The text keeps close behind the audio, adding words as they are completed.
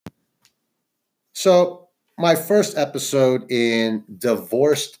So, my first episode in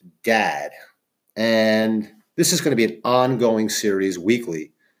Divorced Dad, and this is going to be an ongoing series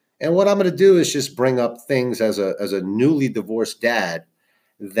weekly. And what I'm going to do is just bring up things as a newly divorced dad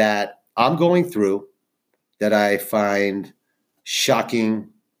that I'm going through that I find shocking,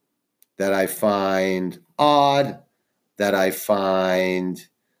 that I find odd, that I find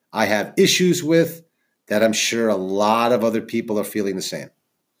I have issues with, that I'm sure a lot of other people are feeling the same.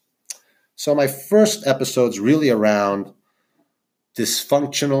 So, my first episode's really around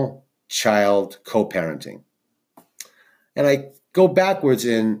dysfunctional child co-parenting. And I go backwards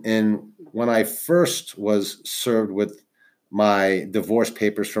in when I first was served with my divorce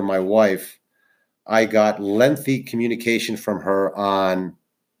papers from my wife, I got lengthy communication from her on,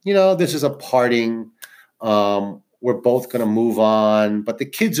 this is a parting. We're both going to move on, but the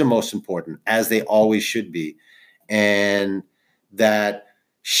kids are most important, as they always should be. And that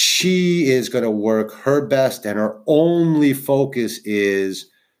she is going to work her best, and her only focus is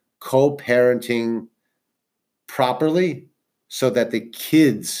co parenting properly so that the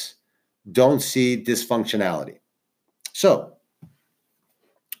kids don't see dysfunctionality. So, a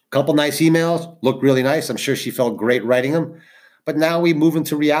couple nice emails, looked really nice. I'm sure she felt great writing them. But now we move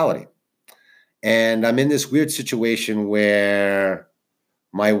into reality. And I'm in this weird situation where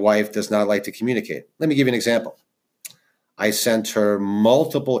my wife does not like to communicate. Let me give you an example. I sent her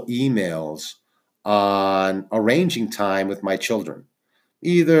multiple emails on arranging time with my children.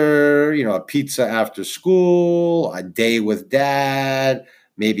 Either, a pizza after school, a day with dad,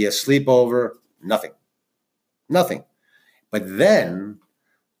 maybe a sleepover, nothing. Nothing. But then,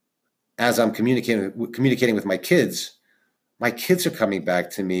 as I'm communicating with my kids are coming back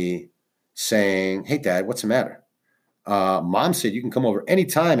to me saying, "Hey, Dad, what's the matter? Mom said you can come over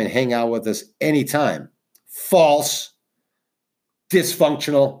anytime and hang out with us anytime." False.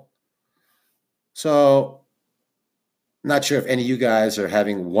 Dysfunctional. So, not sure if any of you guys are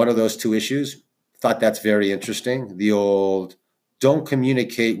having one of those two issues. Thought that's very interesting. The old don't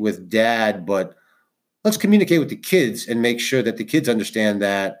communicate with dad, but let's communicate with the kids and make sure that the kids understand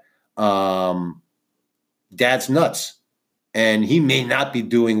that dad's nuts and he may not be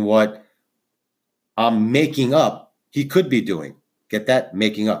doing what I'm making up he could be doing. Get that?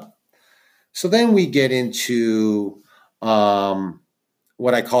 Making up. So then we get into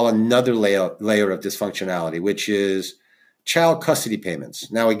what I call another layer of dysfunctionality, which is child custody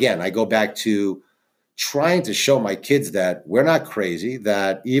payments. Now, again, I go back to trying to show my kids that we're not crazy,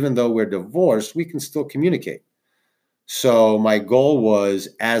 that even though we're divorced, we can still communicate. So my goal was,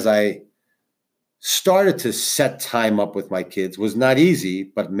 as I started to set time up with my kids, was not easy,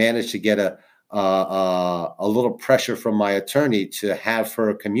 but managed to get a little pressure from my attorney to have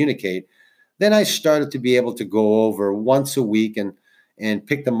her communicate. Then I started to be able to go over once a week and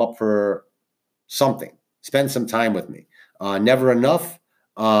pick them up for something, spend some time with me. Never enough,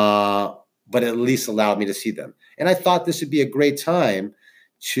 but at least allowed me to see them. And I thought this would be a great time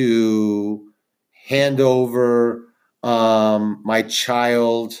to hand over my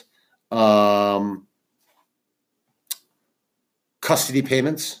child custody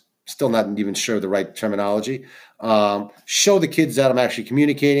payments. Still not even sure the right terminology. Show the kids that I'm actually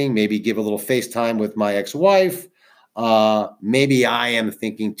communicating, maybe give a little FaceTime with my ex-wife. Maybe I am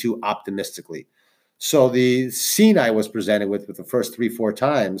thinking too optimistically. So the scene I was presented with the first 3-4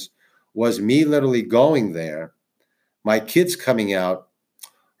 times was me literally going there, my kids coming out,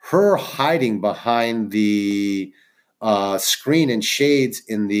 her hiding behind the screen and shades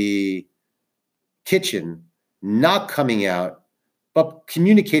in the kitchen, not coming out, but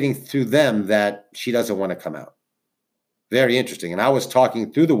communicating through them that she doesn't want to come out. Very interesting. And I was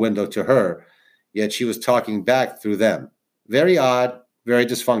talking through the window to her, yet she was talking back through them. Very odd, very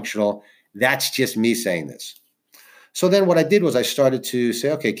dysfunctional. That's just me saying this. So then what I did was I started to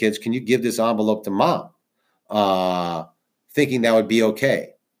say, okay, kids, can you give this envelope to mom? Thinking that would be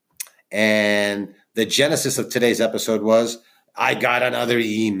okay. And the genesis of today's episode was I got another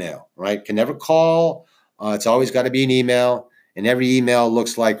email, right? Can never call. It's always got to be an email. And every email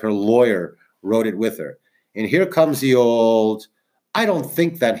looks like her lawyer wrote it with her. And here comes the old, I don't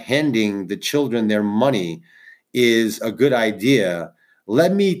think that handing the children their money is a good idea.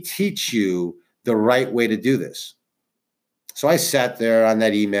 Let me teach you the right way to do this. So I sat there on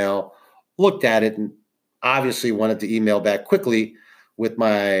that email, looked at it, and obviously wanted to email back quickly with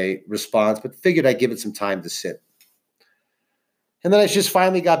my response, but figured I'd give it some time to sit. And then I just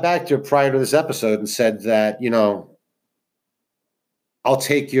finally got back to her prior to this episode and said that, I'll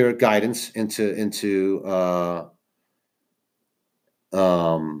take your guidance into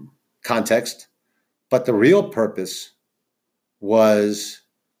context, but the real purpose was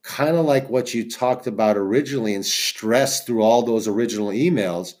kind of like what you talked about originally and stressed through all those original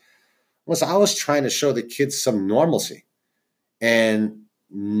emails, was I was trying to show the kids some normalcy and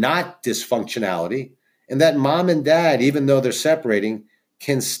not dysfunctionality, and that mom and dad, even though they're separating,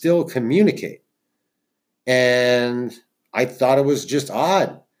 can still communicate. And I thought it was just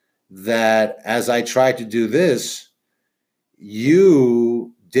odd that as I tried to do this,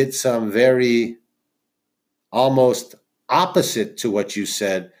 you did some very almost opposite to what you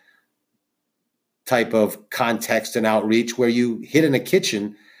said type of context and outreach, where you hid in a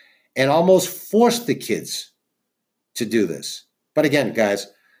kitchen and almost forced the kids to do this. But again, guys,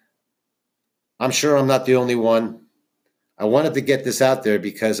 I'm sure I'm not the only one. I wanted to get this out there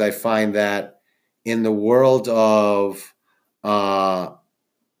because I find that in the world of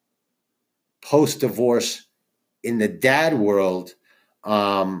post-divorce, in the dad world,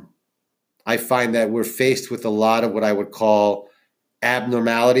 I find that we're faced with a lot of what I would call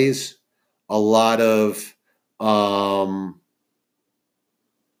abnormalities, a lot of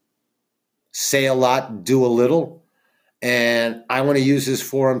say a lot, do a little. And I want to use this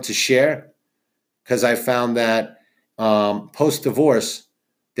forum to share, because I found that post-divorce,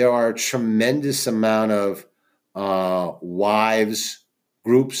 there are a tremendous amount of wives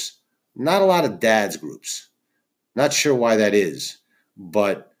groups, not a lot of dads groups. Not sure why that is,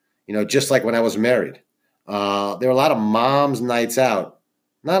 but just like when I was married, there were a lot of moms' nights out,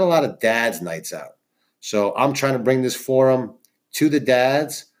 not a lot of dads' nights out. So I'm trying to bring this forum to the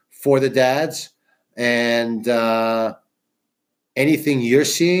dads, for the dads, and anything you're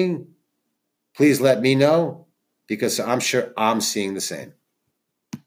seeing, please let me know, because I'm sure I'm seeing the same.